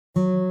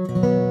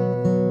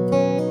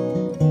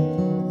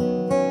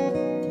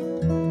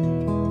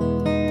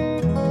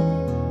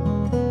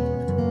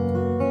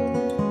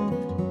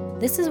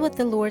This is what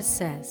the Lord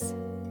says.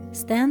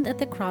 Stand at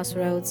the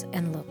crossroads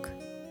and look.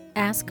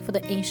 Ask for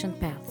the ancient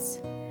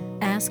paths.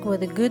 Ask where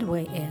the good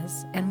way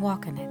is and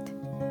walk in it,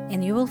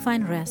 and you will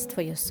find rest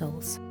for your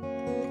souls.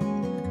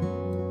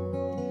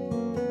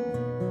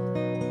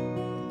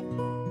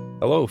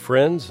 Hello,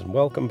 friends, and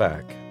welcome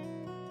back.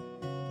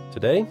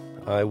 Today,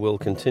 I will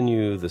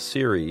continue the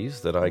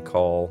series that I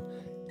call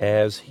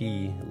As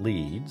He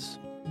Leads.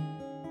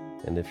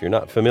 And if you're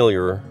not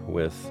familiar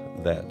with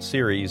that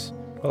series,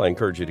 well, I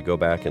encourage you to go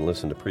back and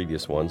listen to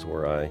previous ones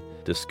where I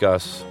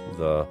discuss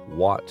the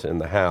what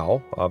and the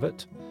how of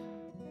it.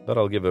 But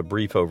I'll give a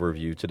brief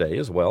overview today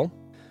as well.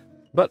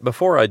 But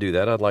before I do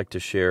that, I'd like to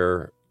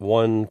share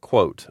one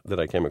quote that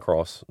I came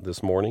across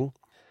this morning.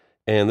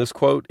 And this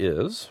quote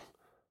is,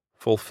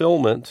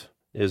 "Fulfillment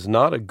is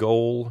not a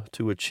goal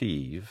to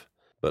achieve,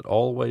 but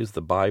always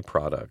the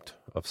byproduct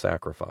of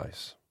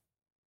sacrifice."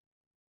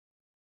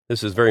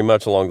 This is very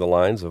much along the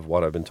lines of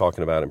what I've been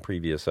talking about in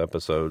previous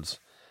episodes.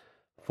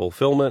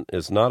 Fulfillment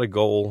is not a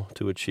goal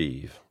to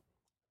achieve,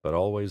 but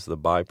always the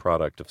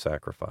byproduct of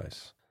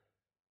sacrifice.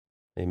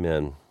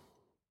 Amen.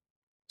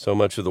 So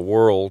much of the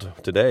world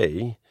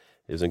today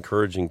is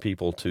encouraging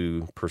people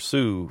to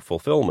pursue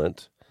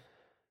fulfillment,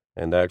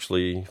 and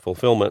actually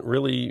fulfillment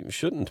really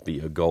shouldn't be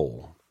a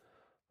goal.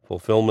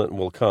 Fulfillment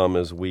will come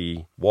as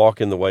we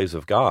walk in the ways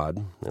of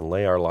God and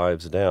lay our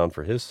lives down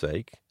for His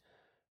sake,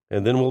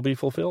 and then we'll be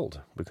fulfilled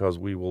because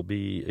we will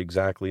be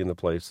exactly in the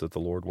place that the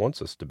Lord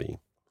wants us to be.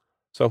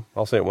 So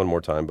I'll say it one more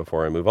time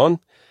before I move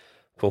on.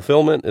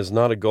 Fulfillment is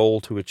not a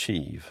goal to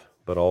achieve,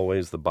 but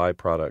always the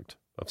byproduct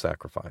of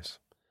sacrifice.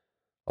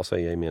 I'll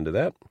say amen to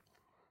that.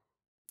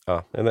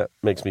 And that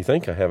makes me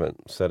think I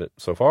haven't said it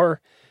so far.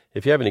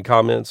 If you have any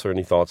comments or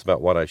any thoughts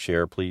about what I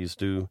share, please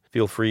do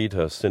feel free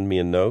to send me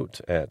a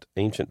note at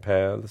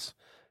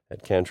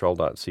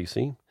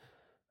ancientpaths@cantrell.cc.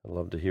 I'd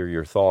love to hear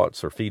your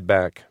thoughts or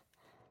feedback.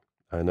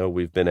 I know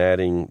we've been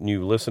adding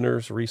new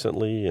listeners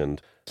recently,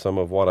 and some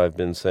of what I've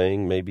been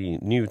saying may be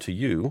new to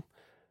you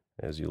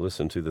as you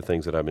listen to the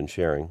things that I've been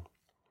sharing.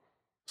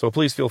 So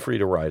please feel free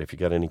to write if you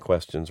got any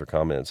questions or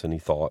comments, any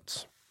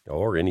thoughts,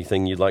 or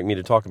anything you'd like me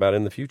to talk about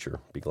in the future.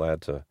 Be glad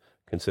to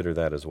consider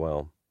that as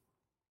well.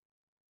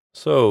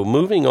 So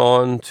moving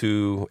on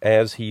to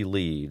As He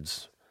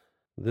Leads.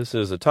 This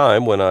is a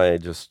time when I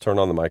just turn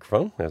on the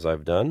microphone, as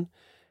I've done,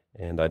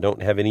 and I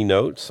don't have any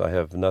notes. I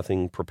have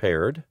nothing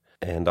prepared.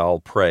 And I'll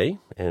pray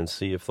and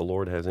see if the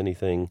Lord has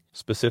anything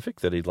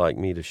specific that He'd like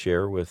me to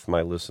share with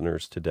my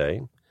listeners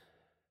today.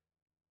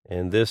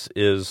 And this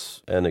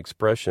is an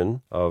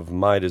expression of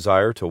my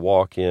desire to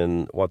walk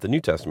in what the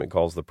New Testament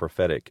calls the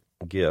prophetic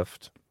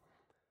gift,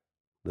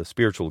 the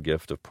spiritual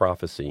gift of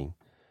prophecy,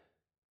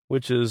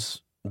 which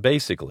is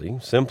basically,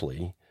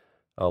 simply,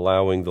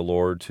 allowing the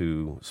Lord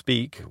to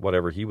speak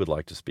whatever He would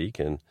like to speak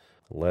and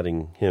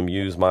letting Him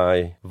use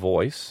my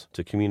voice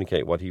to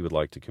communicate what He would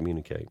like to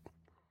communicate.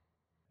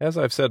 As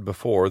I've said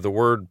before, the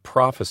word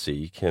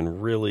prophecy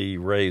can really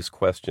raise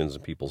questions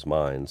in people's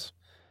minds.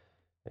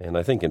 And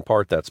I think in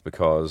part that's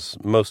because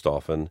most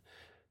often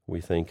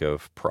we think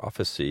of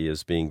prophecy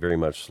as being very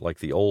much like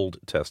the Old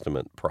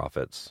Testament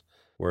prophets,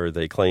 where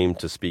they claimed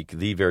to speak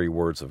the very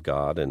words of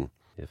God, and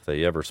if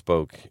they ever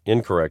spoke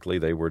incorrectly,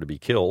 they were to be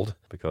killed,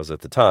 because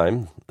at the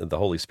time, the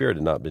Holy Spirit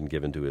had not been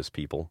given to His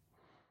people.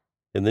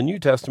 In the New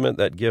Testament,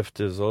 that gift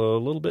is a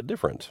little bit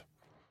different.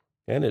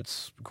 And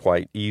it's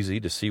quite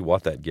easy to see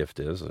what that gift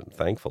is, and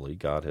thankfully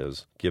God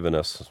has given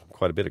us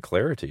quite a bit of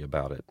clarity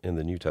about it in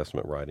the New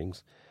Testament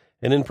writings.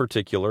 And in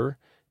particular,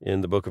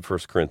 in the book of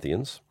 1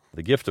 Corinthians,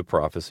 the gift of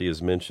prophecy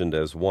is mentioned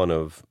as one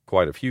of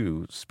quite a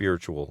few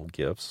spiritual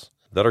gifts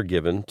that are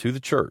given to the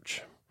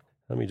church.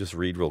 Let me just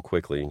read real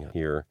quickly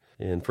here.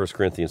 In 1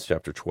 Corinthians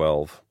chapter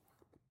 12,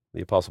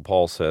 the Apostle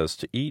Paul says,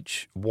 "To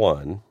each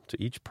one,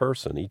 to each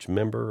person, each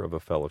member of a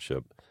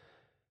fellowship,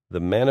 the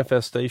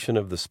manifestation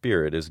of the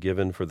Spirit is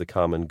given for the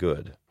common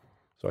good."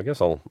 So I guess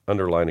I'll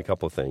underline a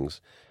couple of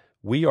things.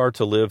 We are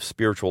to live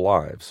spiritual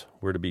lives.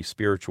 We're to be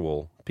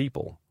spiritual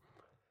people.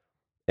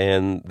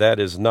 And that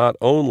is not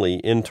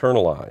only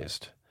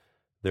internalized.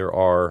 There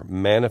are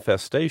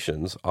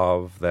manifestations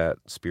of that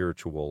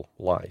spiritual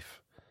life.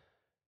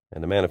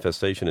 And the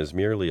manifestation is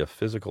merely a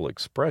physical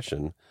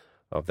expression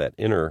of that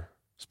inner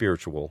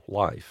spiritual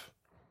life,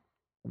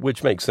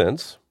 which makes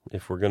sense.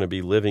 If we're going to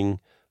be living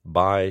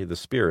by the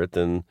Spirit,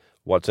 then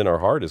what's in our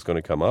heart is going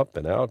to come up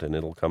and out, and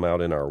it'll come out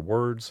in our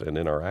words and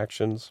in our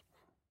actions.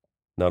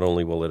 Not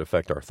only will it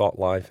affect our thought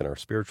life and our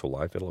spiritual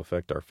life, it'll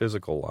affect our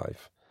physical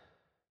life,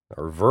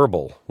 our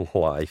verbal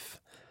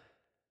life.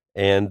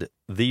 And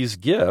these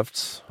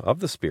gifts of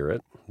the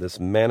Spirit, this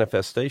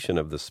manifestation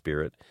of the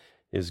Spirit,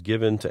 is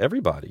given to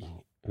everybody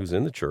who's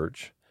in the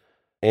church,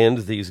 and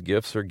these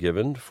gifts are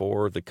given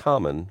for the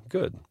common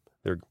good.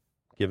 They're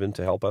given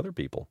to help other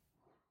people.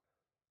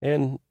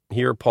 And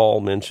here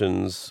Paul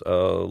mentions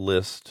a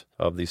list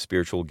of these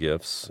spiritual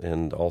gifts,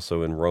 and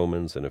also in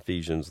Romans and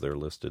Ephesians they're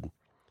listed.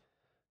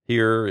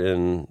 Here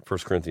in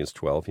 1 Corinthians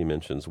 12 he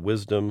mentions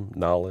wisdom,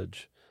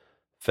 knowledge,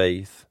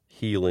 faith,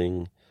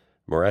 healing,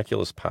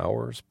 miraculous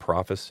powers,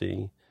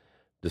 prophecy,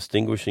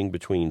 distinguishing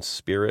between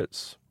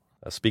spirits,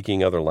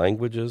 speaking other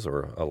languages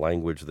or a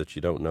language that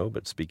you don't know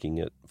but speaking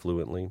it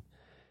fluently,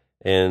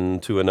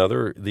 and to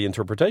another, the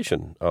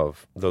interpretation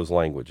of those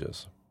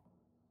languages.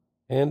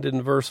 And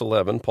in verse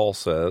 11, Paul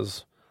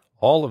says,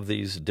 all of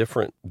these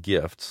different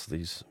gifts,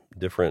 these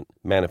different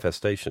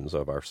manifestations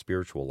of our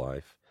spiritual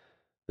life,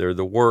 they're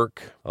the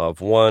work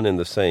of one and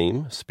the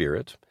same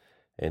Spirit,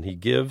 and he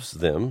gives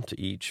them to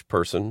each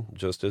person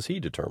just as he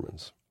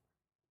determines.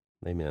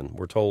 Amen.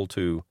 We're told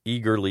to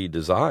eagerly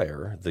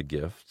desire the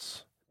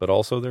gifts, but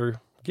also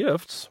they're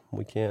gifts.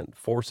 We can't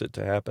force it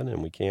to happen,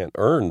 and we can't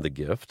earn the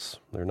gifts.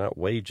 They're not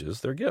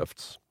wages, they're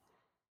gifts.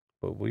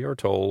 But we are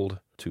told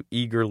to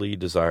eagerly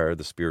desire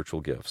the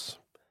spiritual gifts.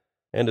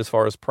 And as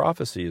far as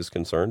prophecy is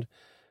concerned,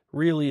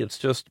 really it's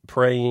just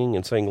praying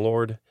and saying,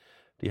 Lord,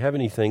 do you have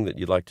anything that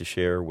you'd like to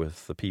share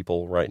with the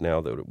people right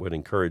now that would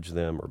encourage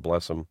them or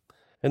bless them?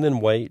 And then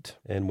wait,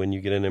 and when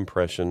you get an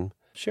impression,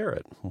 share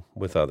it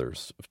with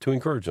others to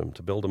encourage them,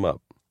 to build them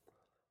up.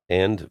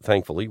 And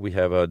thankfully, we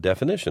have a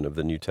definition of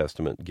the New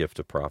Testament gift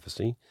of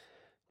prophecy.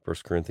 1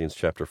 Corinthians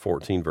chapter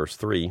 14, verse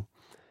 3,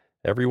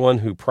 everyone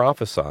who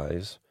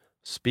prophesies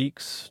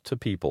speaks to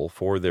people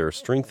for their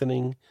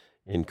strengthening,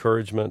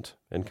 encouragement,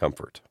 and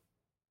comfort.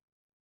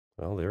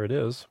 Well, there it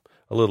is.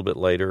 A little bit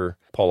later,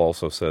 Paul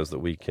also says that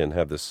we can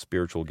have this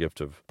spiritual gift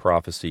of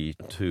prophecy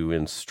to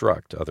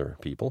instruct other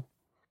people.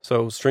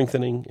 So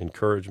strengthening,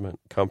 encouragement,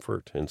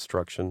 comfort,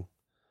 instruction.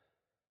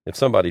 If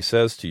somebody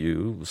says to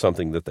you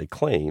something that they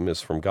claim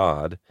is from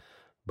God,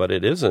 but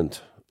it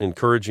isn't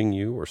encouraging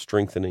you or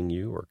strengthening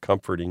you or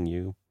comforting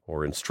you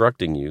or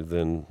instructing you,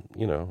 then,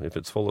 if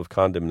it's full of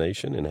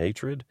condemnation and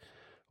hatred,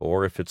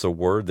 or if it's a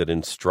word that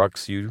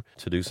instructs you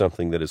to do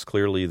something that is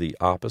clearly the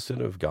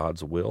opposite of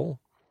God's will,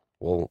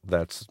 well,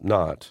 that's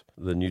not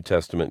the New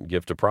Testament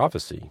gift of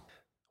prophecy.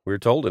 We're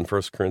told in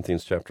 1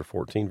 Corinthians chapter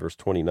 14, verse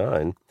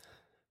 29,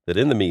 that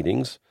in the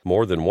meetings,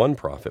 more than one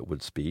prophet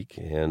would speak,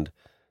 and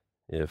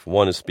if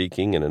one is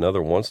speaking and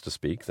another wants to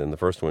speak, then the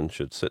first one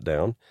should sit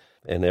down,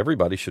 and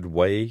everybody should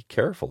weigh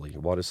carefully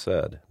what is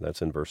said.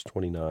 That's in verse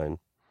 29.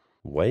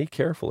 Weigh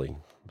carefully.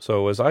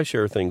 So as I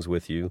share things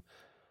with you,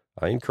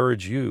 I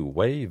encourage you,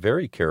 weigh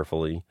very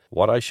carefully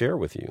what I share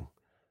with you.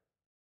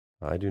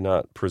 I do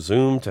not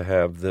presume to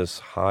have this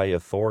high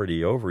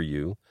authority over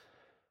you.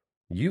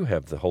 You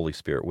have the Holy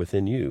Spirit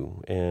within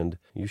you, and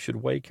you should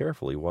weigh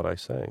carefully what I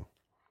say.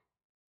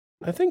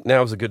 I think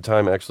now is a good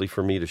time actually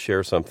for me to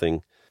share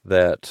something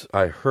that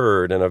I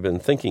heard, and I've been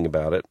thinking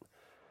about it.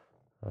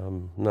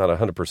 I'm not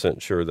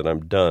 100% sure that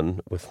I'm done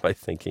with my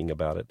thinking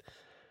about it.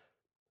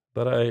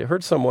 But I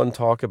heard someone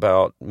talk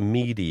about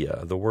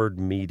media, the word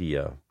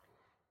media.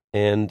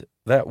 And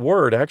that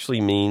word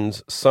actually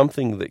means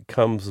something that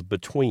comes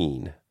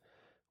between.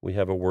 We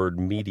have a word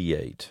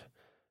mediate.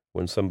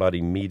 When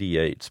somebody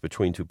mediates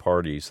between two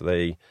parties,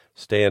 they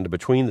stand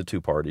between the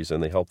two parties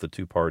and they help the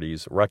two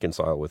parties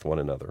reconcile with one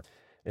another.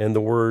 And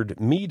the word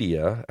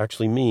media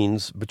actually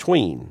means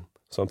between,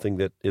 something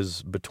that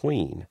is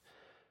between.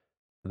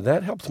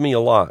 That helped me a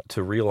lot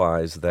to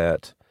realize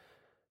that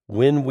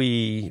when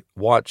we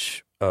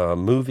watch a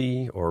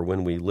movie or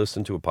when we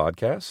listen to a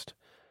podcast,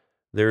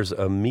 there's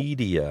a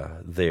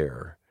media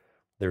there.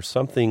 There's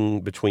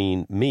something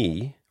between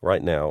me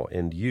right now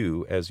and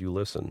you as you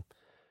listen.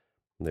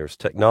 There's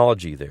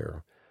technology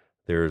there.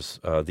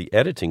 There's the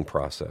editing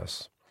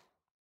process.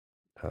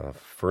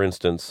 For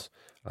instance,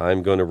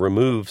 I'm going to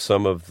remove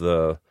some of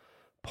the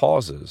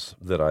pauses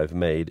that I've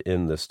made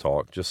in this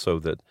talk just so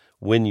that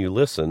when you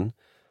listen,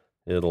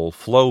 it'll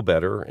flow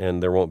better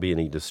and there won't be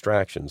any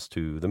distractions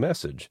to the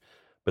message.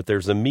 But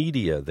there's a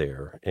media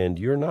there, and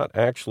you're not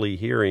actually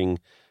hearing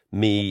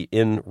me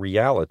in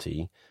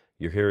reality.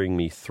 You're hearing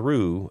me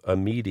through a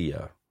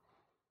media.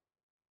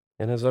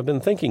 And as I've been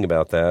thinking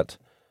about that,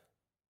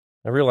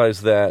 I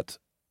realize that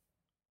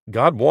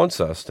God wants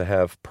us to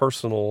have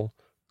personal,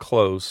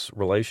 close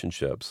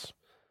relationships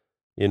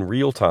in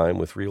real time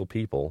with real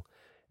people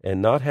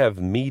and not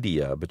have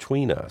media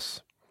between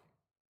us.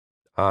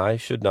 I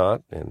should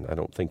not, and I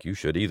don't think you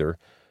should either,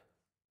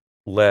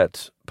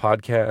 let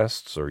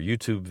podcasts or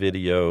YouTube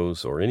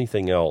videos or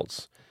anything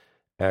else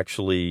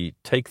actually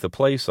take the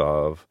place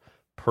of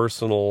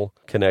personal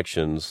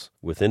connections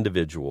with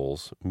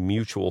individuals,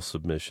 mutual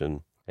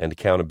submission, and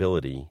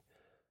accountability.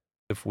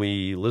 If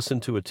we listen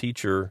to a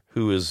teacher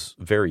who is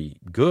very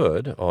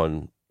good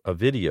on a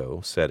video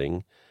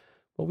setting,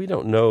 well, we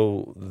don't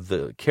know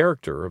the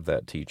character of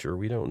that teacher.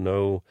 We don't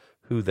know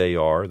who they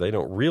are. They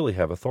don't really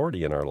have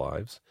authority in our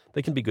lives.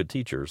 They can be good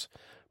teachers,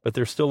 but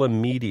there's still a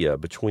media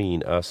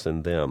between us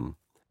and them,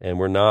 and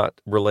we're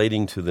not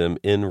relating to them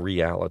in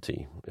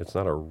reality. It's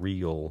not a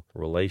real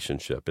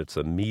relationship. It's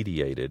a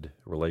mediated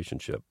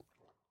relationship.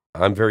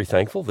 I'm very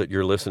thankful that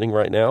you're listening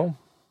right now,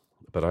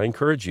 but I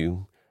encourage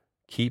you,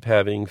 keep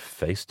having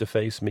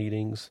face-to-face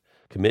meetings.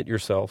 Commit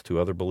yourself to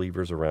other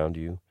believers around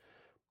you.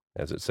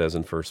 As it says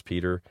in 1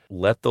 Peter,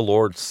 let the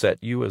Lord set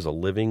you as a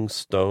living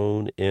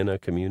stone in a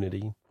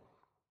community,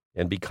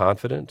 and be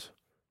confident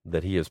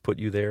that he has put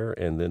you there.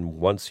 And then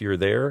once you're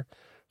there,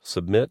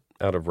 Submit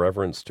out of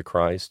reverence to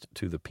Christ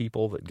to the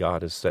people that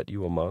God has set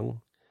you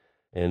among.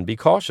 And be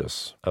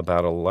cautious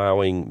about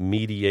allowing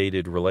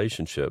mediated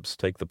relationships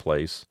take the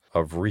place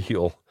of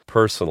real,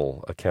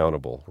 personal,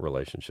 accountable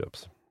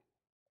relationships.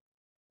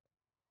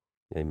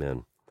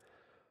 Amen.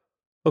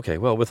 Okay,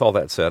 well, with all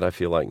that said, I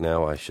feel like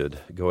now I should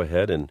go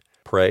ahead and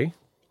pray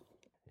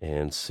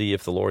and see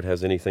if the Lord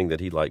has anything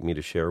that He'd like me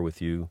to share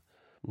with you.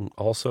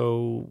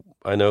 Also,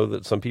 I know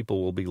that some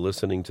people will be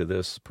listening to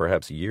this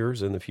perhaps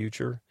years in the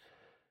future.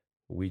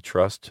 We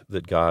trust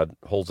that God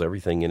holds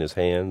everything in His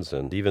hands,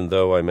 and even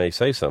though I may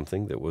say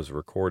something that was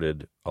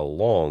recorded a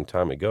long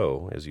time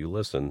ago, as you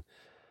listen,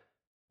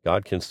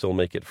 God can still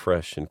make it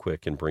fresh and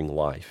quick and bring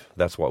life.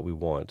 That's what we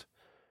want.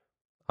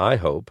 I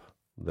hope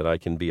that I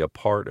can be a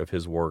part of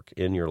His work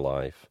in your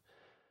life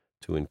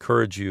to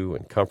encourage you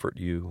and comfort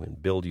you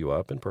and build you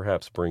up and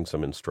perhaps bring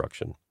some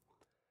instruction.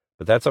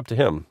 But that's up to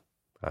Him.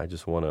 I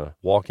just want to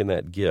walk in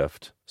that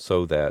gift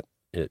so that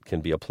it can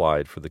be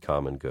applied for the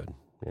common good.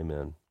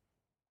 Amen.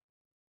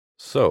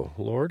 So,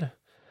 Lord,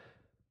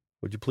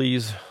 would you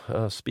please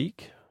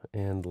speak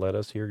and let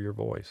us hear your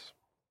voice?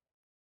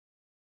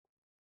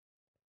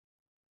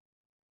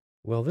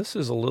 Well, this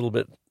is a little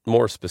bit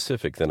more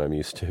specific than I'm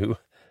used to.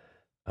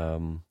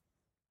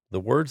 The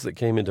words that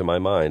came into my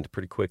mind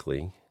pretty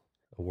quickly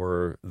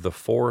were the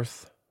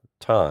fourth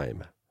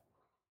time.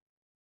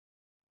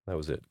 That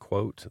was it,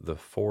 quote, the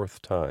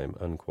fourth time,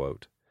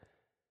 unquote.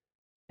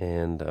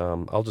 And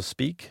I'll just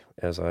speak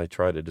as I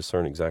try to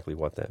discern exactly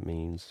what that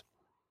means.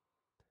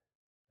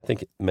 I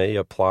think it may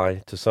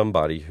apply to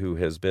somebody who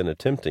has been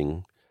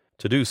attempting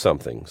to do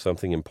something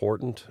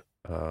important.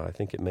 I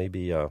think it may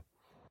be a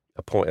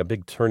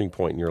big turning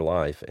point in your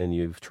life, and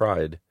you've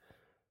tried,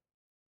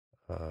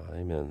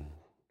 4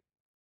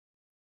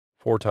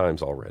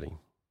 times already,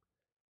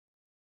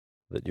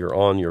 that you're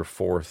on your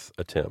 4th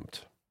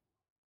attempt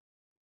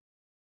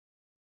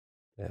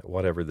at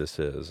whatever this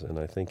is. And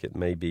I think it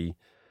may be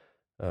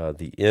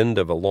the end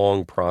of a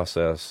long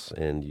process,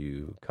 and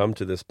you come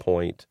to this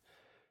point,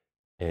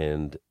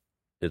 and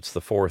it's the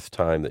 4th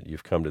time that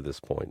you've come to this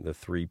point. The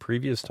 3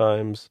 previous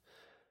times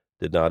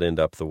did not end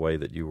up the way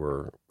that you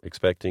were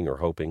expecting or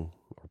hoping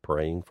or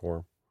praying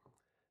for.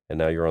 And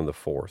now you're on the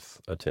 4th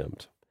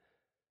attempt.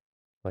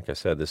 Like I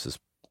said, this is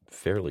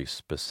fairly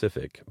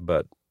specific,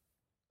 but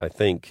I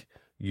think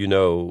you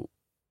know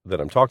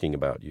that I'm talking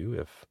about you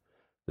if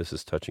this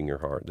is touching your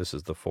heart. This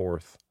is the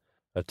 4th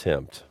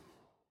attempt.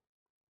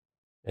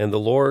 And the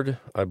Lord,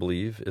 I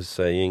believe, is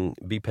saying,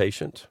 be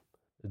patient.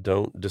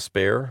 Don't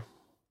despair.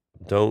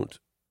 Don't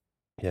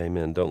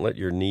let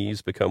your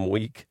knees become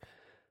weak.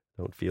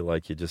 Don't feel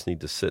like you just need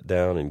to sit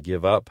down and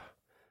give up.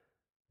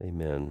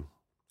 Amen.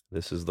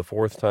 This is the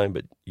 4th time,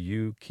 but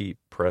you keep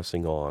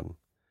pressing on.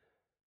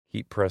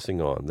 Keep pressing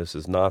on. This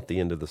is not the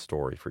end of the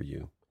story for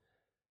you.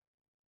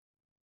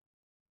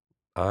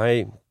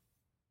 I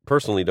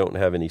personally don't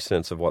have any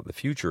sense of what the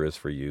future is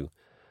for you,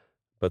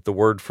 but the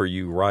word for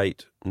you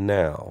right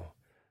now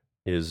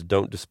is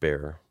don't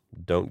despair,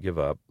 don't give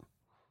up.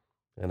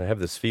 And I have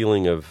this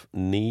feeling of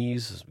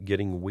knees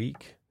getting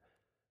weak.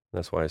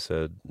 That's why I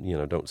said,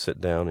 don't sit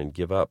down and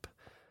give up.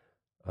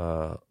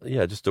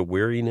 Just a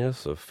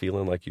weariness of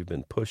feeling like you've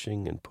been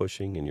pushing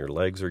and your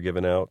legs are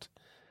giving out.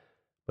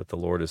 But the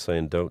Lord is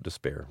saying, don't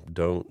despair.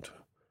 Don't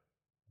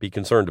be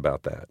concerned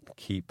about that.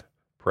 Keep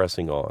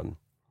pressing on.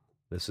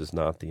 This is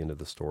not the end of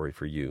the story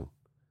for you.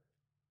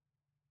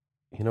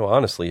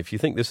 Honestly, if you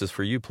think this is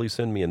for you, please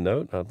send me a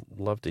note. I'd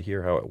love to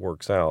hear how it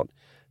works out.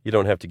 You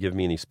don't have to give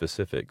me any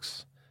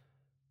specifics,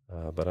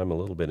 but I'm a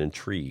little bit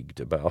intrigued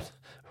about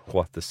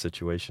what the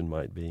situation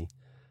might be.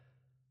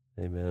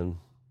 Amen.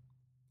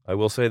 I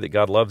will say that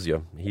God loves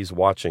you. He's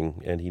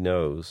watching and He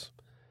knows.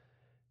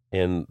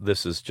 And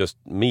this is just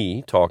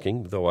me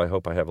talking, though I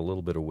hope I have a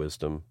little bit of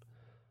wisdom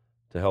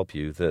to help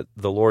you, that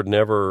the Lord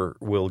never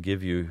will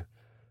give you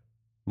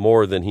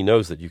more than He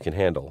knows that you can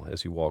handle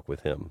as you walk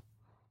with Him.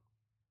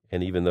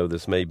 And even though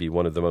this may be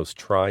one of the most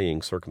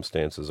trying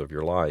circumstances of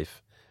your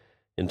life,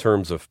 in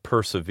terms of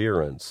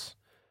perseverance,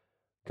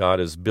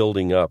 God is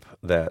building up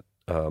that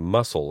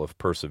muscle of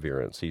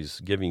perseverance. He's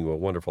giving you a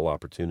wonderful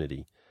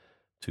opportunity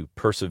to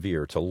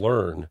persevere, to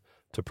learn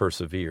to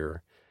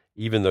persevere,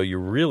 even though you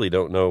really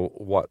don't know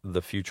what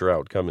the future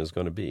outcome is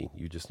going to be.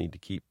 You just need to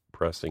keep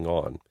pressing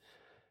on.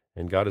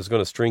 And God is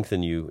going to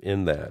strengthen you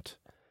in that.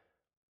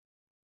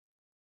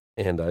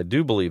 And I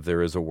do believe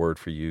there is a word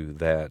for you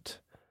that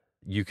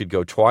you could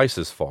go twice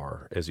as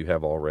far as you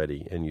have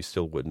already, and you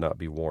still would not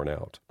be worn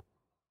out.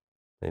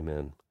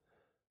 Amen.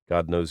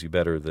 God knows you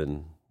better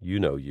than you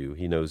know you.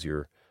 He knows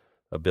your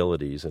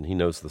abilities, and He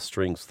knows the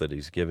strengths that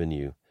He's given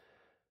you.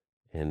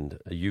 And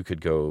you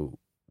could go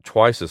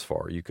twice as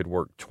far. You could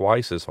work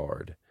twice as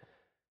hard,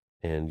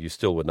 and you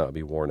still would not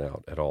be worn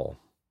out at all.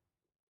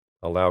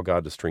 Allow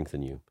God to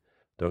strengthen you.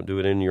 Don't do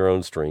it in your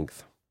own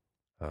strength.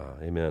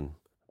 Amen.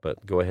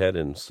 But go ahead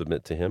and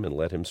submit to Him and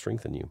let Him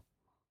strengthen you.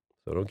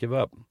 So don't give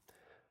up.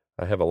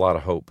 I have a lot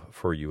of hope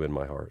for you in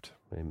my heart.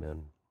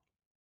 Amen.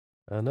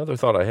 Another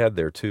thought I had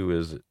there, too,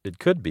 is it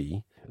could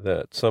be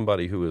that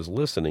somebody who is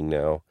listening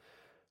now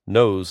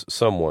knows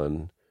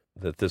someone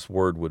that this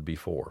word would be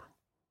for.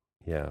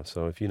 Yeah,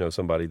 so if you know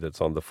somebody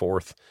that's on the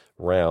fourth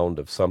round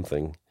of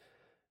something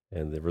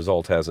and the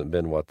result hasn't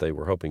been what they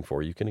were hoping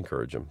for, you can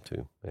encourage them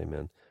too.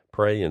 Amen.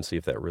 Pray and see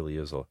if that really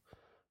is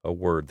a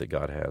word that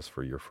God has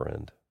for your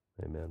friend.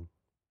 Amen.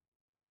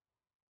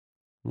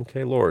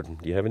 Okay,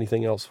 Lord, do you have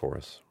anything else for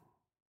us?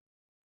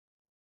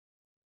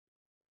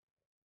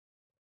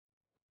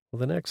 Well,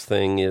 the next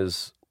thing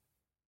is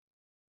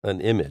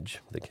an image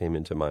that came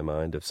into my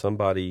mind of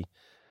somebody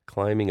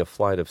climbing a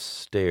flight of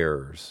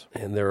stairs,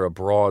 and they're a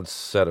broad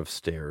set of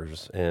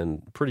stairs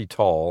and pretty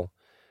tall.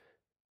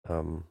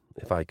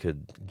 If I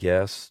could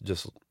guess,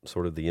 just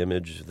sort of the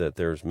image that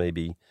there's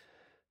maybe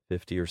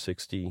 50 or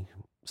 60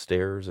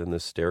 stairs in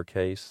this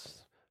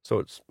staircase. So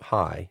it's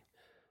high.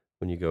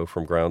 When you go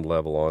from ground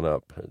level on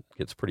up, it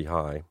gets pretty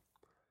high.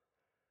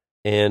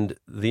 And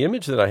the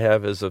image that I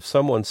have is of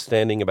someone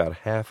standing about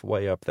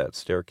halfway up that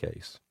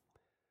staircase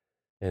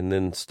and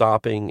then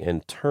stopping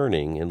and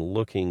turning and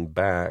looking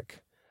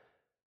back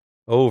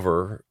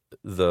over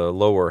the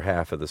lower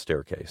half of the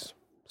staircase,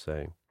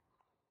 say.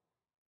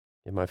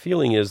 And my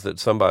feeling is that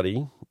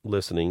somebody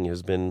listening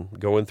has been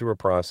going through a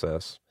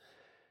process,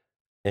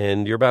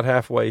 and you're about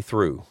halfway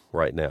through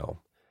right now.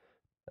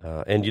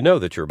 And you know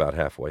that you're about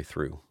halfway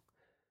through.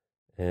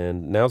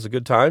 And now's a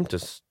good time to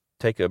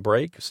take a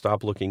break,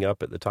 stop looking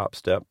up at the top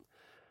step,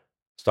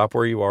 stop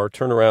where you are,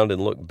 turn around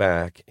and look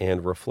back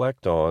and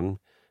reflect on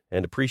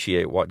and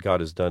appreciate what God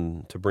has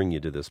done to bring you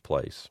to this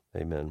place.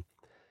 Amen.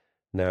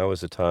 Now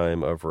is a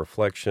time of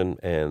reflection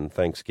and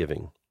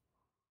thanksgiving.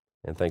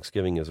 And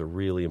thanksgiving is a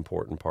really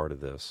important part of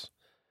this.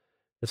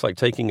 It's like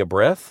taking a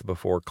breath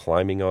before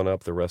climbing on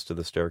up the rest of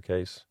the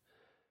staircase.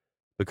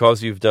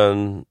 Because you've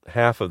done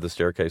half of the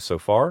staircase so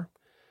far,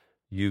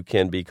 you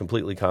can be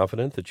completely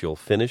confident that you'll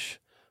finish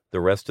the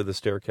rest of the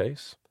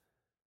staircase.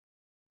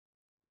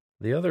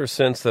 The other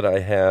sense that I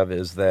have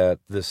is that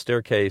this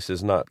staircase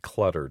is not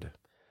cluttered.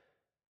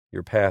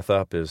 Your path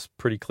up is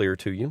pretty clear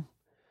to you.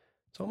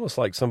 It's almost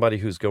like somebody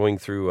who's going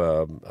through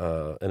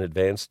an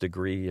advanced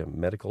degree, a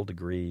medical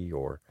degree,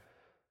 or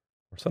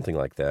something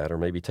like that, or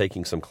maybe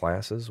taking some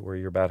classes where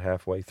you're about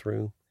halfway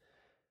through.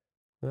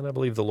 And I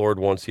believe the Lord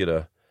wants you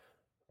to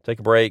take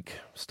a break,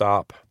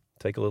 stop,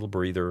 take a little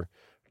breather,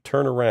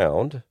 turn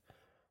around.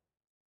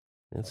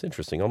 And it's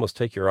interesting, almost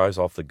take your eyes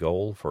off the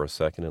goal for a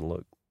second and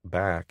look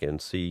back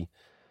and see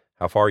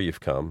how far you've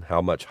come,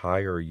 how much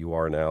higher you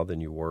are now than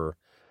you were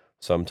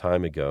some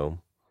time ago.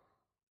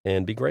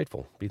 And be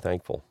grateful, be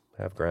thankful,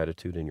 have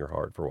gratitude in your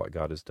heart for what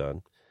God has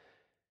done.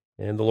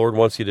 And the Lord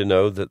wants you to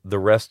know that the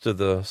rest of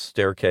the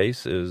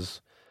staircase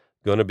is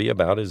going to be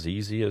about as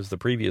easy as the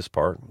previous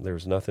part.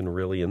 There's nothing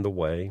really in the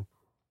way.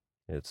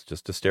 It's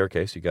just a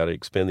staircase. You got to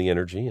expend the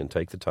energy and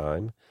take the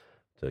time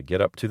to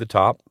get up to the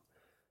top.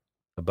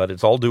 But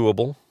it's all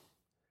doable,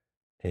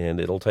 and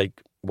it'll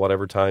take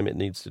whatever time it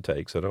needs to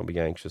take. So don't be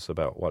anxious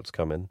about what's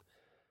coming.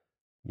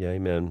 Yeah,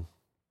 amen.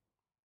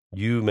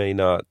 You may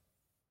not,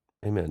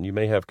 amen, you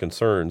may have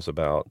concerns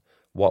about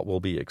what will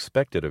be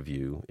expected of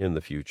you in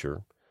the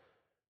future,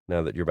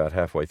 now that you're about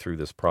halfway through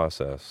this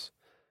process.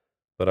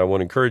 But I want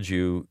to encourage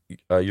you,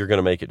 you're going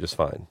to make it just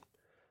fine.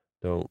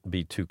 Don't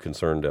be too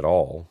concerned at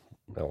all,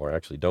 or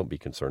actually don't be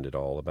concerned at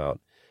all about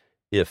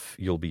if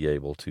you'll be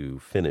able to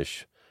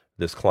finish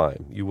this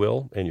climb. You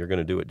will, and you're going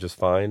to do it just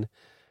fine.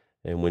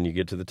 And when you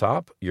get to the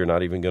top, you're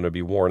not even going to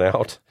be worn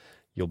out.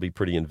 You'll be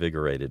pretty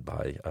invigorated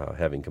by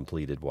having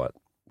completed what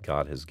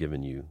God has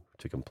given you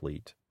to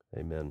complete.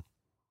 Amen.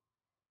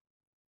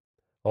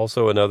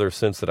 Also, another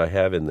sense that I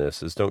have in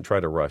this is don't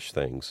try to rush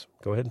things.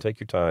 Go ahead and take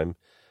your time.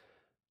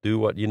 Do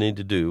what you need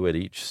to do at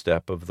each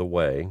step of the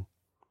way.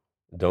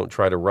 Don't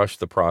try to rush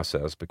the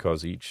process,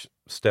 because each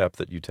step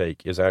that you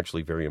take is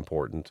actually very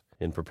important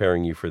in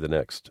preparing you for the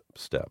next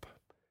step.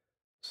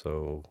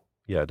 So,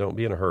 yeah, don't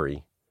be in a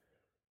hurry,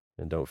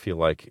 and don't feel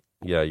like,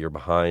 you're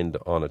behind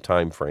on a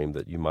time frame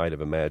that you might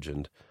have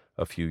imagined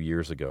a few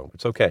years ago.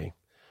 It's okay.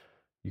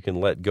 You can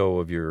let go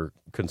of your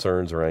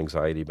concerns or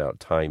anxiety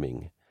about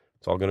timing.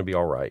 It's all going to be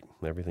all right.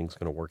 Everything's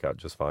going to work out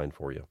just fine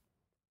for you.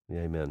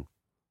 Amen.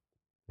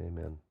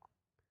 Amen.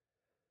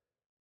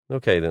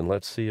 Okay, then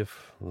let's see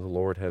if the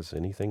Lord has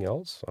anything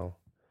else. I'll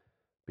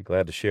be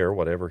glad to share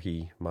whatever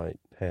He might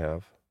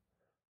have.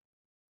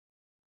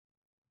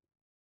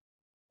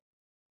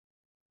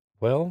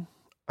 Well,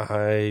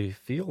 I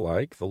feel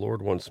like the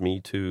Lord wants me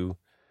to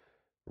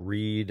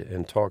read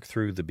and talk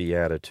through the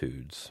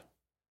Beatitudes.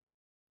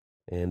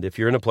 And if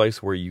you're in a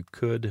place where you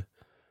could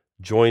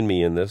join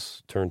me in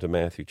this, turn to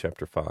Matthew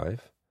chapter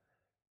 5.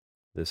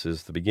 This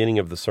is the beginning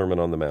of the Sermon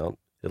on the Mount.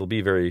 It'll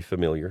be very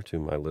familiar to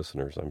my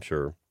listeners, I'm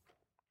sure.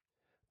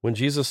 When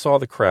Jesus saw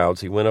the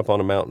crowds, he went up on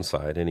a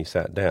mountainside and he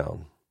sat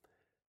down.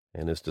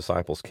 And his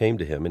disciples came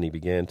to him, and he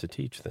began to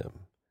teach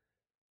them,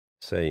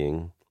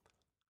 saying,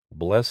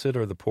 "Blessed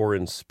are the poor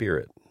in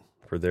spirit,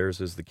 for theirs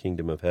is the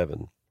kingdom of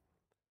heaven.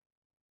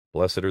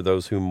 Blessed are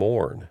those who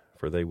mourn,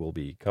 for they will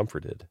be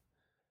comforted.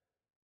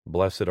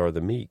 Blessed are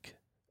the meek,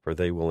 for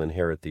they will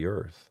inherit the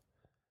earth.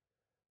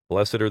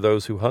 Blessed are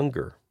those who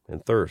hunger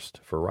and thirst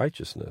for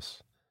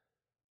righteousness,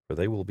 for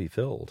they will be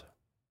filled.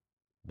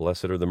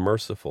 Blessed are the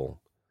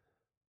merciful,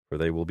 for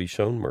they will be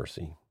shown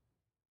mercy.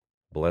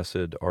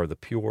 Blessed are the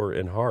pure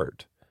in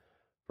heart,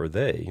 for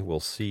they will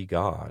see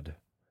God.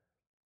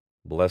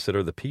 Blessed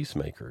are the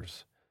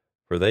peacemakers,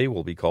 for they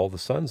will be called the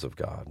sons of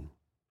God.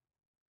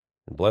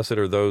 And blessed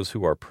are those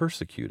who are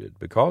persecuted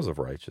because of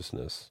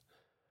righteousness,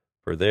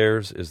 for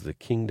theirs is the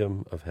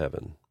kingdom of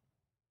heaven.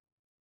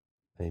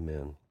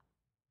 Amen.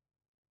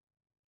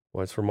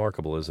 Well, it's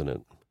remarkable, isn't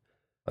it?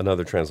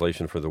 Another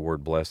translation for the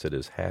word blessed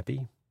is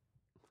happy.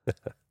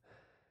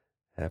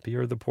 Happy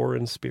are the poor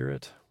in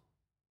spirit.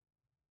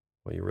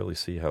 Well, you really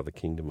see how the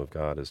kingdom of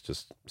God is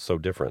just so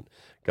different.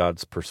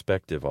 God's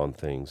perspective on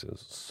things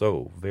is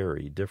so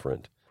very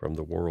different from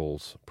the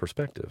world's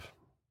perspective.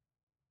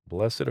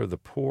 Blessed are the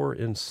poor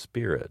in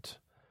spirit,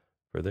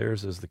 for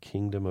theirs is the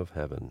kingdom of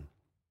heaven.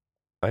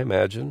 I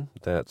imagine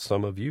that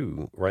some of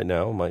you right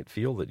now might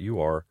feel that you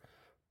are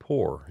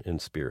poor in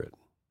spirit.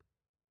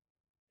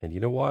 And you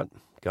know what?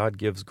 God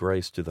gives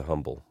grace to the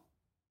humble.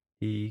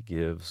 He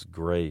gives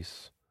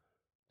grace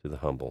to the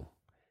humble.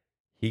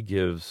 He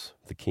gives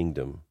the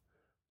kingdom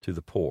to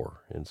the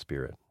poor in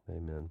spirit.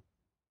 Amen.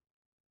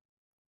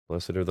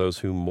 Blessed are those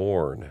who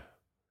mourn,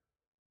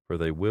 for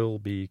they will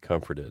be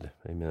comforted.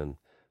 Amen.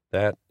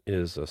 That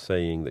is a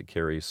saying that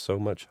carries so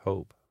much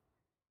hope.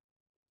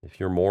 If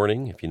you're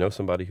mourning, if you know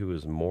somebody who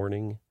is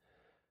mourning,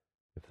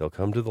 if they'll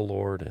come to the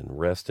Lord and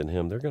rest in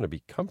Him, they're going to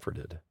be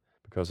comforted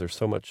because there's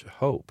so much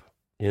hope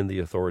in the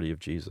authority of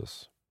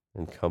Jesus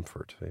and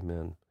comfort.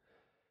 Amen.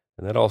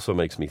 And that also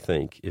makes me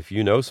think, if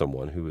you know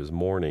someone who is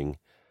mourning,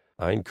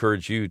 I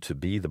encourage you to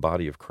be the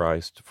body of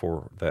Christ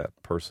for that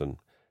person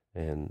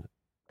and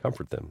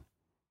comfort them.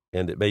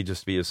 And it may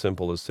just be as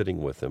simple as sitting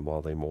with them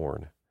while they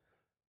mourn.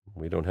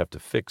 We don't have to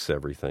fix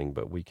everything,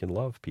 but we can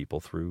love people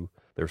through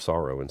their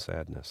sorrow and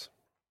sadness.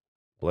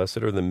 Blessed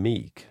are the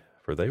meek,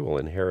 for they will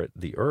inherit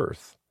the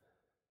earth.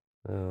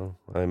 Now,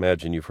 I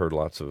imagine you've heard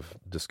lots of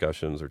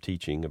discussions or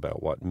teaching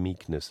about what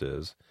meekness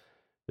is.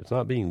 It's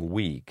not being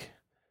weak.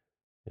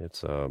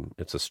 It's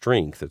a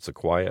strength. It's a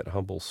quiet,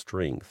 humble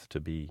strength to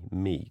be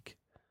meek.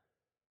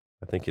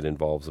 I think it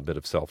involves a bit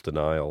of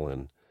self-denial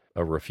and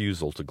a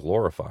refusal to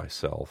glorify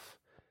self.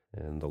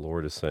 And the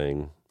Lord is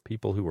saying,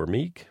 people who are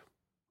meek,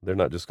 they're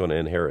not just going to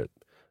inherit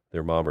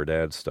their mom or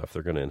dad's stuff.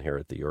 They're going to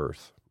inherit the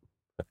earth.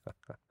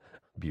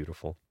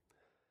 Beautiful.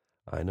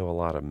 I know a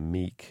lot of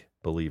meek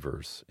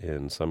believers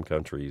in some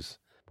countries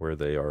where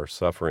they are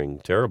suffering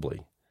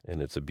terribly.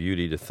 And it's a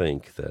beauty to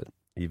think that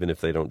even if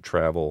they don't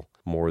travel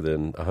more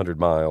than 100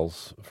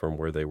 miles from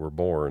where they were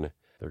born,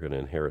 they're going to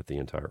inherit the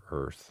entire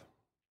earth.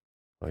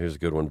 Well, here's a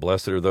good one.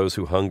 Blessed are those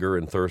who hunger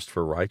and thirst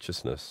for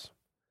righteousness.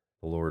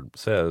 The Lord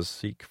says,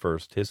 seek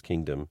first His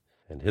kingdom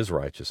and His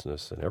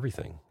righteousness, and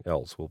everything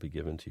else will be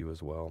given to you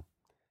as well.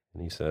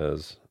 And He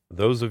says,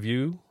 those of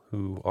you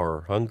who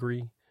are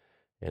hungry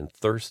and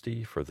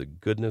thirsty for the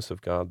goodness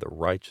of God, the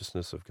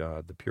righteousness of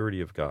God, the purity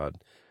of God,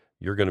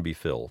 you're going to be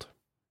filled.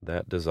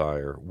 That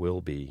desire will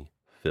be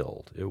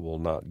filled. It will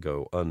not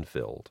go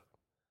unfilled.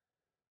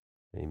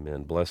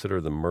 Amen. Blessed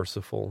are the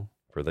merciful,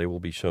 for they will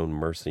be shown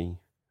mercy.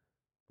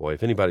 Boy,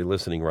 if anybody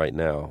listening right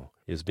now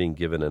is being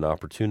given an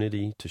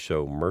opportunity to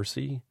show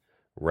mercy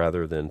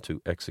rather than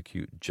to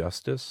execute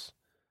justice,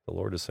 the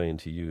Lord is saying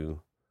to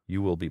you,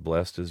 you will be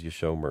blessed as you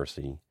show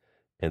mercy,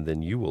 and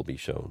then you will be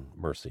shown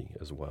mercy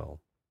as well.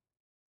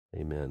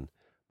 Amen.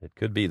 It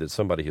could be that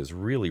somebody has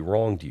really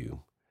wronged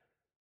you,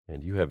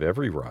 and you have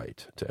every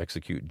right to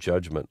execute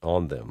judgment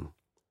on them.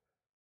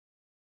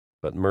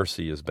 But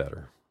mercy is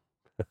better,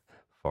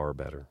 far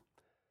better.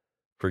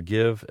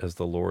 Forgive as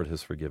the Lord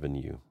has forgiven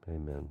you.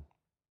 Amen.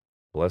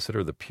 Blessed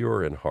are the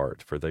pure in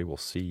heart, for they will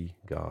see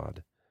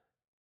God.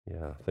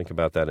 Yeah, think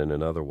about that in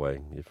another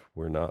way. If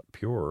we're not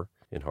pure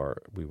in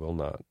heart, we will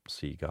not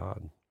see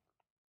God.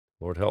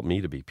 Lord, help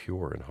me to be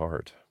pure in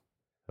heart.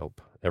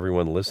 Help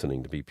everyone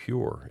listening to be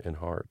pure in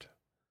heart.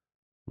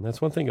 And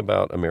that's one thing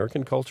about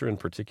American culture in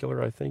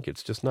particular, I think.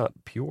 It's just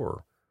not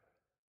pure.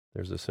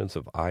 There's a sense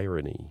of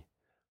irony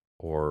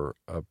or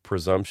a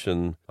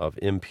presumption of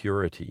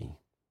impurity.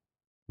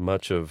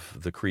 Much of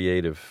the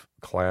creative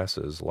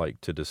classes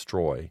like to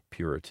destroy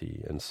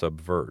purity and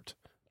subvert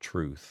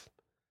truth.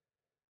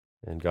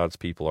 And God's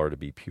people are to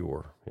be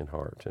pure in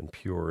heart and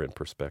pure in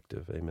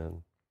perspective.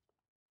 Amen.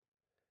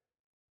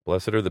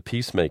 Blessed are the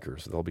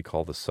peacemakers. They'll be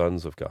called the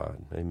sons of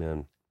God.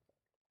 Amen.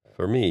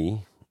 For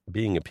me,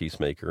 being a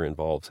peacemaker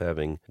involves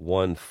having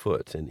one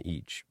foot in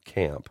each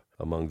camp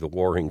among the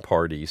warring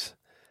parties.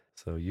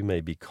 So you may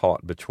be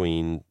caught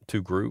between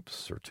two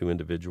groups or two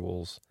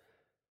individuals,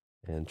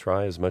 and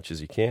try as much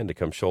as you can to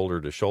come shoulder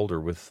to shoulder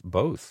with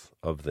both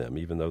of them,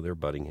 even though they're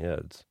butting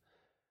heads.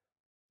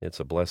 It's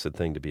a blessed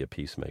thing to be a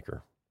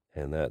peacemaker,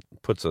 and that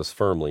puts us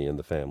firmly in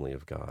the family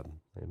of God.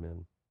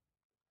 Amen.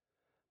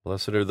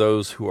 Blessed are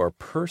those who are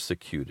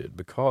persecuted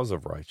because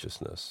of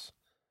righteousness,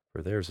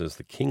 for theirs is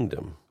the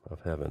kingdom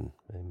of heaven.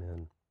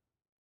 Amen.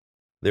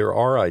 There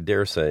are, I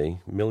dare say,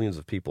 millions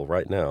of people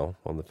right now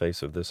on the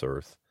face of this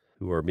earth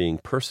who are being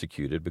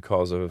persecuted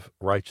because of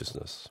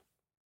righteousness.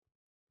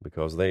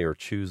 because they are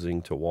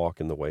choosing to walk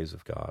in the ways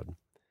of God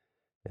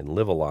and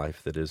live a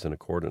life that is in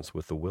accordance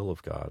with the will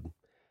of God.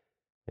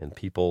 And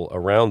people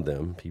around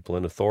them, people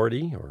in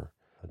authority or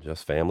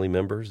just family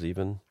members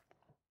even,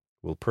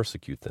 will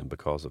persecute them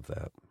because of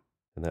that.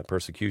 And that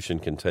persecution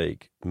can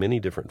take many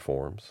different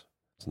forms.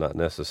 It's not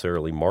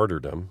necessarily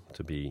martyrdom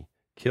to be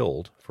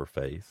killed for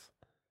faith.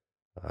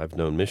 I've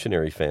known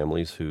missionary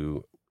families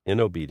who, in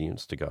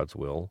obedience to God's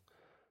will,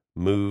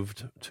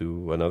 moved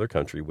to another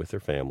country with their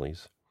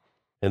families,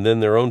 and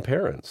then their own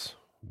parents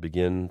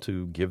begin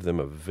to give them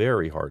a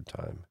very hard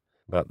time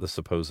about the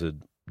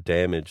supposed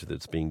damage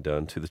that's being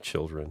done to the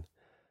children.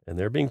 And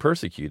they're being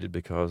persecuted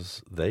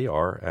because they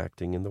are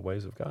acting in the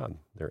ways of God.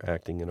 They're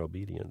acting in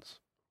obedience.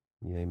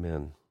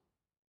 Amen.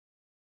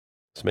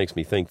 This makes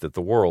me think that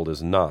the world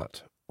is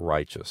not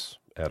righteous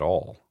at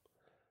all.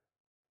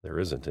 There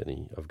isn't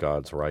any of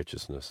God's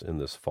righteousness in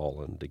this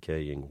fallen,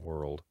 decaying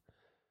world.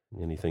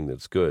 Anything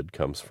that's good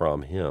comes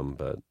from Him,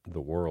 but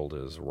the world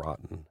is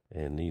rotten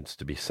and needs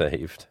to be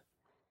saved.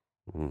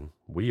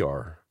 We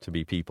are to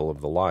be people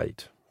of the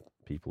light,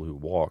 people who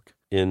walk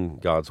in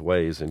God's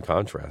ways in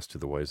contrast to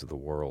the ways of the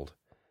world.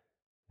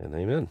 And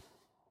amen.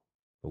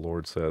 The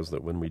Lord says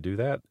that when we do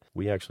that,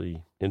 we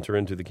actually enter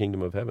into the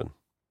kingdom of heaven.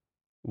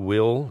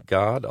 Will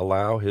God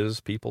allow His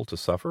people to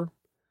suffer?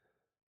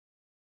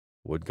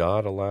 Would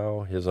God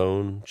allow His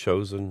own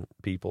chosen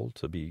people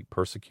to be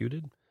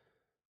persecuted?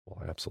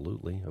 Well,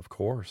 absolutely, of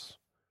course.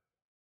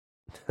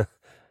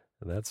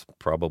 That's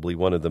probably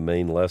one of the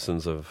main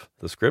lessons of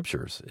the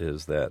Scriptures,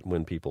 is that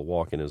when people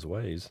walk in His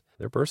ways,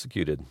 they're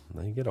persecuted.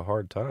 They get a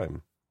hard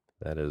time.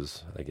 That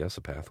is, I guess,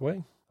 a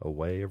pathway, a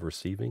way of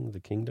receiving the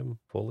kingdom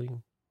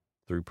fully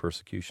through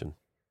persecution.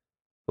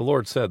 The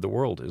Lord said the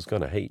world is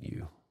going to hate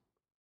you,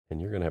 and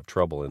you're going to have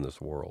trouble in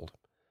this world.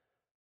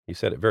 He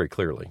said it very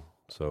clearly,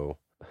 so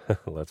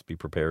let's be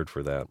prepared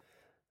for that.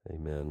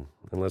 Amen.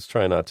 And let's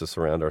try not to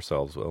surround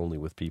ourselves only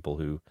with people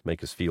who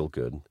make us feel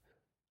good.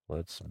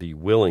 Let's be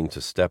willing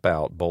to step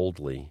out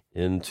boldly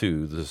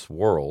into this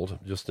world,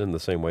 just in the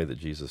same way that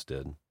Jesus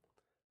did,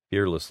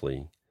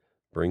 fearlessly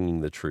bringing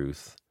the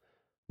truth,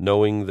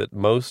 knowing that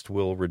most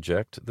will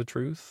reject the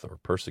truth or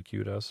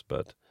persecute us,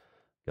 but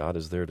God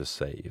is there to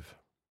save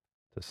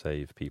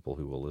people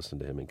who will listen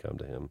to Him and come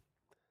to Him.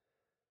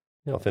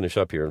 I'll finish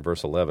up here in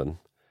verse 11.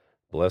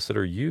 Blessed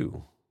are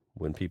you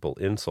when people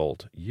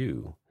insult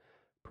you,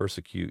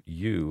 persecute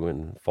you,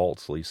 and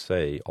falsely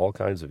say all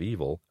kinds of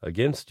evil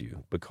against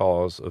you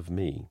because of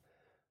me.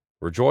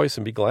 Rejoice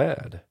and be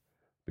glad,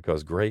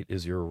 because great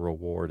is your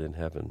reward in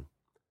heaven.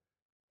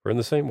 For in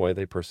the same way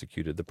they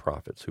persecuted the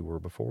prophets who were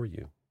before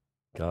you.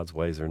 God's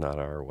ways are not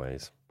our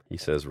ways. He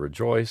says,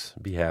 rejoice,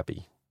 be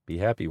happy. Be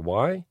happy.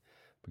 Why?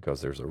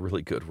 Because there's a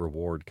really good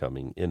reward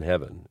coming in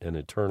heaven, an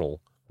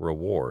eternal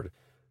reward,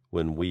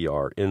 when we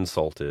are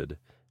insulted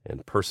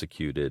and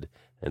persecuted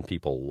and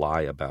people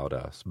lie about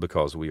us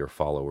because we are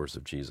followers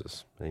of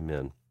Jesus.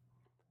 Amen.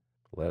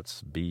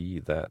 Let's be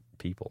that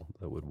people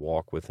that would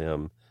walk with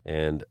Him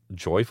and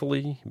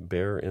joyfully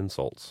bear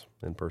insults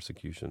and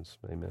persecutions.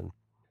 Amen.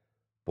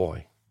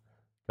 Boy,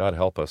 God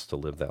help us to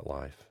live that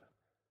life.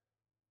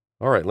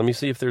 All right, let me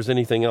see if there's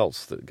anything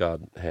else that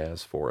God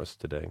has for us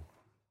today.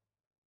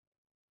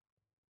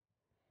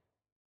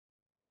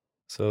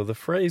 So the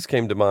phrase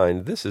came to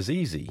mind, this is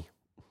easy.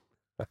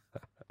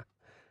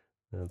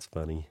 That's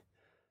funny.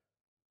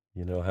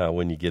 You know how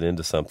when you get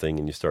into something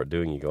and you start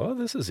doing, you go, oh,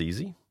 this is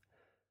easy.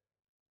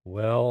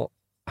 Well,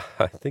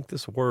 I think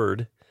this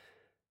word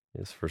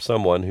is for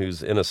someone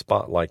who's in a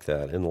spot like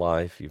that in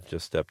life. You've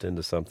just stepped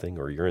into something,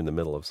 or you're in the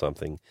middle of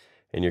something,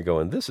 and you're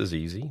going, this is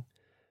easy.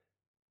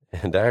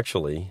 And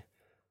actually,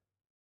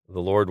 the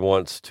Lord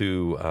wants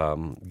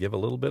to give a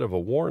little bit of a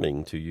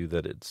warning to you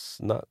that it's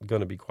not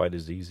going to be quite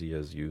as easy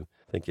as you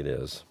think it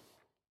is.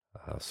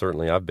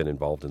 Certainly, I've been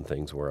involved in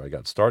things where I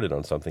got started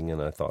on something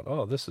and I thought,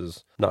 oh, this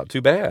is not too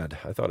bad.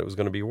 I thought it was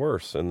going to be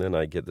worse. And then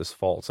I get this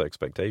false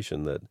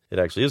expectation that it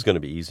actually is going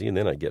to be easy. And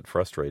then I get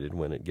frustrated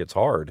when it gets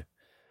hard.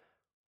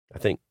 I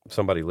think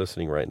somebody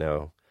listening right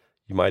now,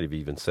 you might have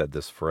even said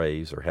this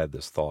phrase or had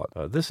this thought,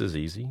 this is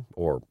easy,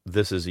 or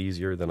this is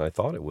easier than I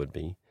thought it would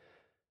be.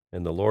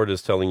 And the Lord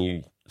is telling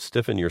you,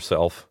 stiffen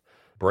yourself,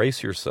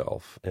 brace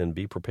yourself, and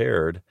be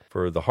prepared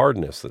for the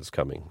hardness that's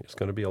coming. It's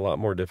going to be a lot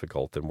more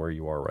difficult than where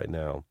you are right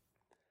now.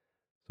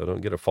 So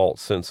don't get a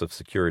false sense of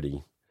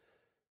security.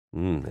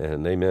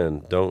 And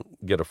amen.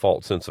 Don't get a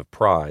false sense of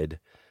pride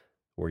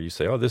where you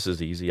say, oh, this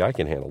is easy. I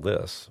can handle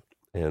this.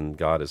 And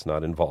God is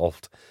not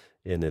involved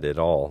in it at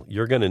all.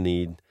 You're going to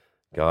need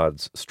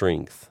God's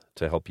strength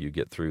to help you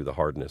get through the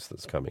hardness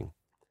that's coming.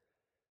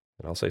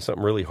 And I'll say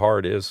something really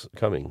hard is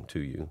coming to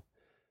you.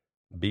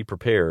 Be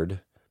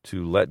prepared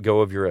to let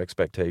go of your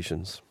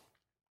expectations.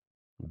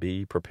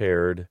 Be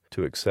prepared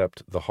to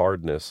accept the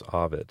hardness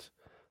of it.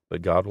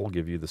 But God will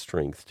give you the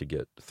strength to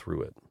get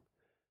through it.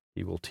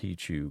 He will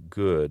teach you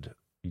good,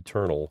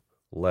 eternal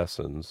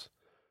lessons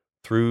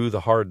through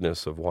the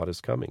hardness of what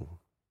is coming.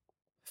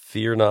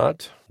 Fear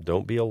not.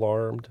 Don't be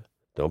alarmed.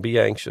 Don't be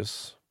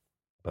anxious,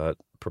 but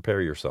prepare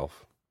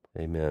yourself.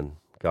 Amen.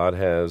 God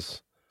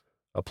has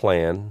a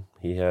plan.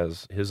 He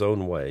has his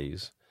own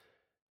ways,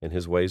 and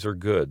his ways are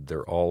good.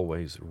 They're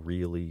always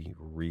really,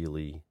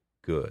 really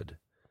good.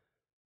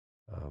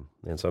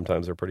 And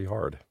sometimes they're pretty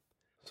hard.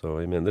 So,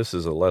 amen. This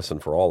is a lesson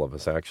for all of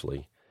us,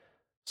 actually.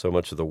 So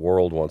much of the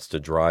world wants to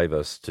drive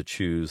us to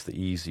choose the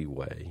easy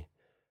way.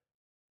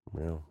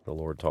 Well, the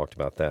Lord talked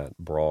about that.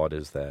 Broad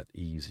is that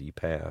easy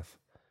path.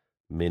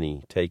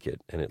 Many take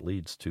it, and it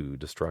leads to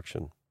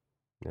destruction.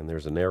 And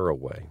there's a narrow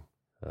way,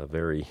 a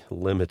very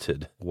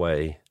limited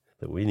way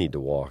that we need to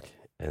walk,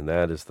 and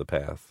that is the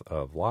path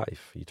of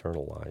life,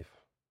 eternal life.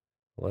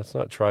 Let's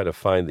not try to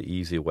find the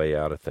easy way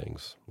out of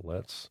things.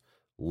 Let's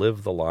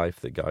live the life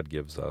that God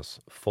gives us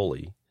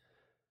fully,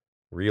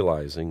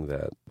 realizing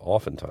that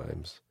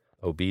oftentimes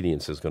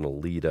obedience is going to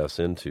lead us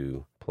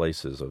into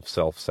places of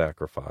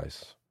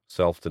self-sacrifice,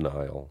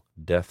 self-denial,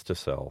 death to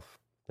self,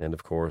 and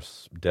of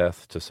course,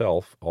 death to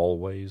self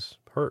always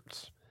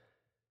hurts.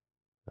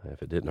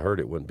 If it didn't hurt,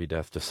 it wouldn't be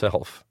death to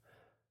self.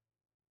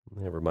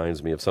 It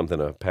reminds me of something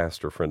a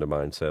pastor friend of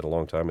mine said a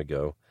long time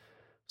ago.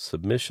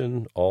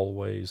 Submission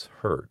always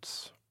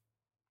hurts.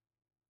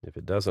 If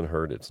it doesn't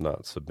hurt, it's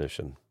not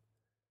submission.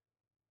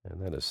 And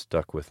that has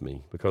stuck with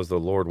me because the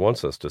Lord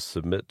wants us to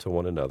submit to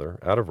one another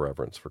out of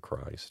reverence for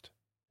Christ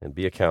and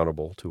be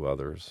accountable to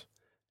others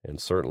and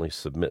certainly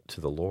submit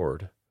to the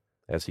Lord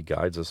as he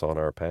guides us on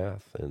our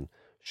path and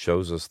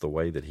shows us the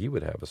way that he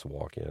would have us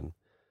walk in.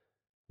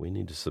 We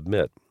need to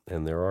submit,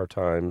 and there are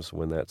times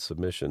when that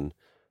submission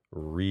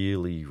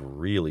really,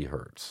 really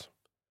hurts.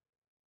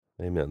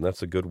 Amen.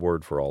 That's a good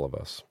word for all of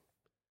us.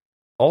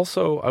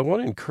 Also, I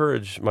want to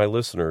encourage my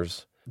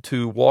listeners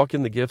to walk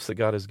in the gifts that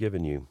God has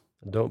given you.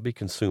 Don't be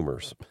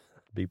consumers,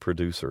 be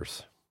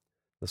producers.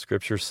 The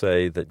scriptures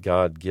say that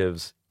God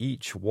gives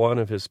each one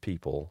of his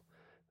people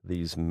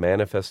these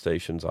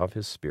manifestations of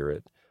his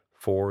Spirit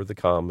for the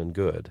common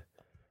good.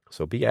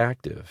 So be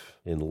active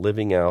in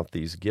living out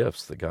these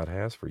gifts that God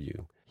has for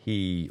you.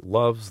 He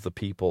loves the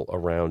people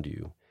around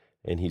you,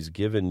 and he's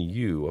given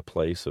you a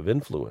place of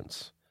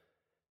influence.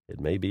 It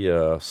may be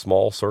a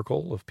small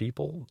circle of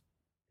people.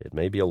 It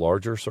may be a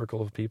larger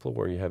circle of people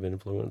where you have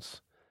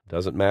influence.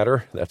 Doesn't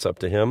matter. That's up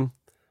to him.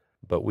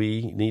 But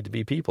we need to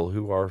be people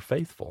who are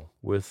faithful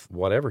with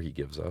whatever he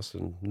gives us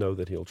and know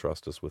that he'll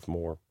trust us with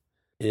more.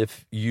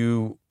 If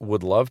you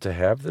would love to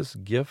have this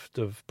gift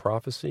of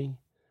prophecy,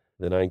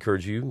 then I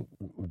encourage you,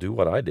 do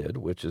what I did,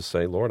 which is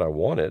say, Lord, I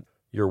want it.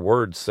 Your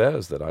word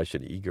says that I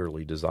should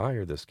eagerly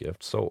desire this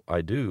gift, so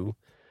I do.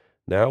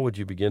 Now would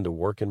you begin to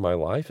work in my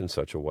life in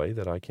such a way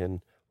that I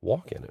can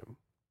walk in it?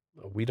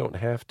 We don't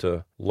have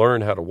to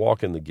learn how to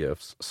walk in the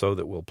gifts so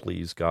that we'll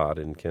please God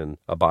and can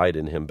abide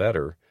in him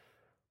better.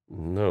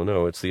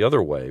 No, it's the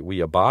other way. We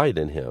abide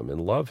in him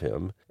and love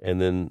him,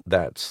 and then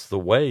that's the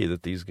way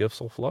that these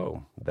gifts will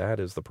flow. That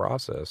is the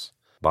process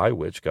by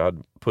which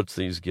God puts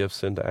these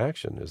gifts into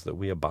action, is that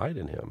we abide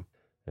in him.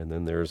 And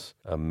then there's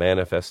a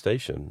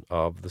manifestation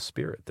of the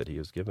Spirit that he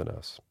has given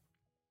us.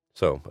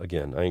 So,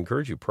 again, I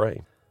encourage you,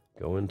 pray.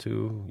 Go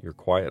into your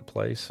quiet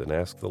place and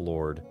ask the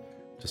Lord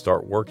to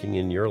start working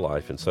in your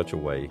life in such a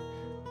way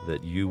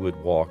that you would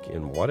walk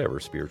in whatever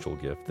spiritual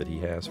gift that he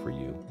has for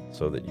you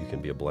so that you can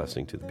be a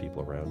blessing to the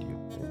people around you.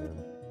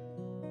 Amen.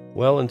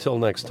 Well, until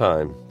next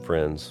time,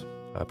 friends,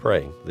 I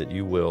pray that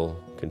you will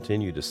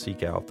continue to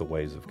seek out the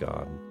ways of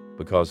God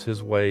because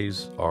his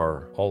ways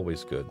are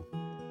always good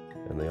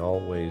and they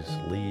always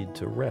lead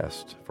to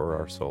rest for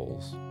our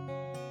souls.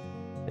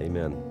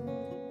 Amen.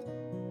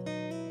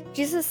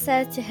 Jesus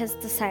said to his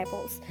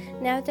disciples,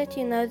 "Now that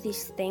you know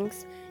these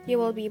things, you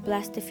will be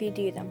blessed if you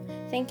do them."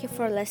 Thank you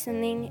for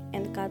listening,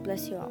 and God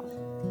bless you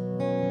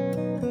all.